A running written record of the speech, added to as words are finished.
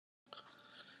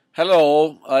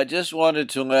Hello, I just wanted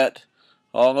to let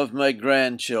all of my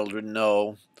grandchildren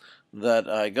know that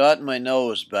I got my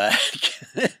nose back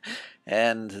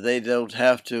and they don't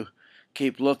have to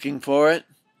keep looking for it.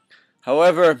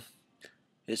 However,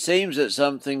 it seems that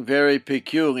something very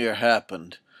peculiar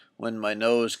happened when my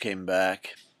nose came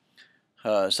back.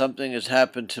 Something has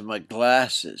happened to my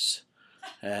glasses,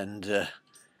 and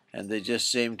they just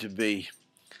seem to be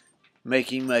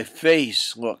making my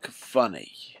face look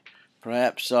funny.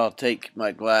 Perhaps I'll take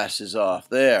my glasses off.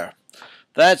 There.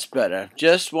 That's better.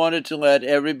 Just wanted to let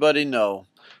everybody know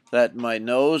that my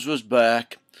nose was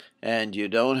back and you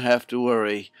don't have to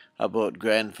worry about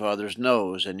grandfather's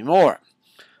nose anymore.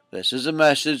 This is a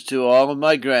message to all of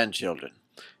my grandchildren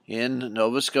in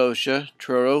Nova Scotia,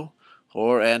 Truro,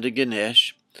 or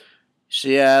Antigonish,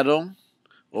 Seattle,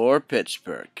 or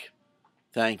Pittsburgh.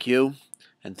 Thank you,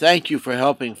 and thank you for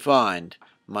helping find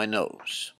my nose.